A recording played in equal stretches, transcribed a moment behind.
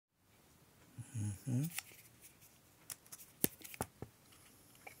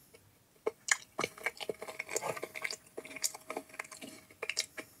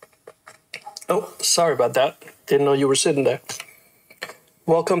Oh, sorry about that. Didn't know you were sitting there.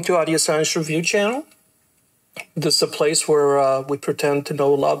 Welcome to Audio Science Review channel. This is a place where we pretend to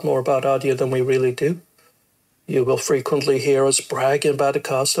know a lot more about audio than we really do. You will frequently hear us bragging about the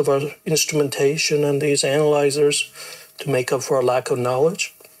cost of our instrumentation and these analyzers to make up for our lack of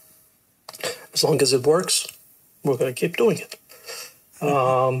knowledge. As long as it works, we're going to keep doing it.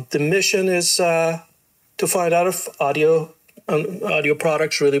 The mission is to find out if audio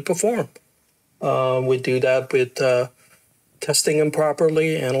products really perform. We do that with testing them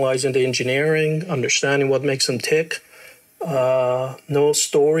properly, analyzing the engineering, understanding what makes them tick. Know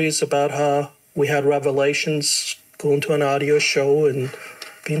stories about how we had revelations going to an audio show and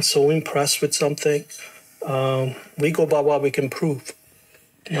being so impressed with something. We go by what we can prove,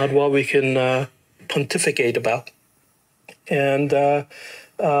 not what we can pontificate about. And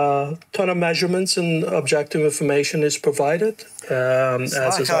ton of measurements and objective information is provided,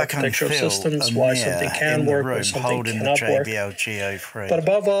 as is architecture of systems, why something can work or something cannot work. JBL GO3. But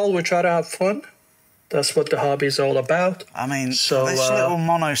above all, we try to have fun. That's what the hobby is all about. I mean, so, this little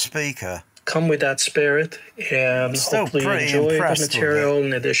mono speaker. Come with that spirit and hopefully enjoy the material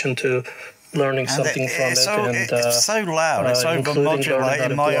in addition to learning something from it. And it's so loud, it's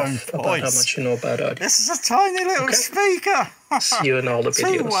over-modulating my own voice. About how much you know about audio. This is a tiny little speaker. See you in all the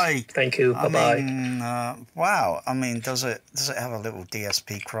videos. Two-way. Thank you. Bye-bye. I mean, wow. I mean, does it have a little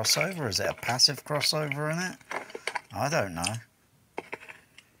DSP crossover? Is it a passive crossover in it? I don't know.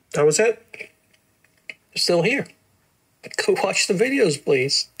 That was it. You're still here. Go watch the videos,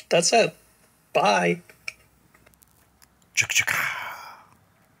 please. That's it. Bye. Chicka chicka.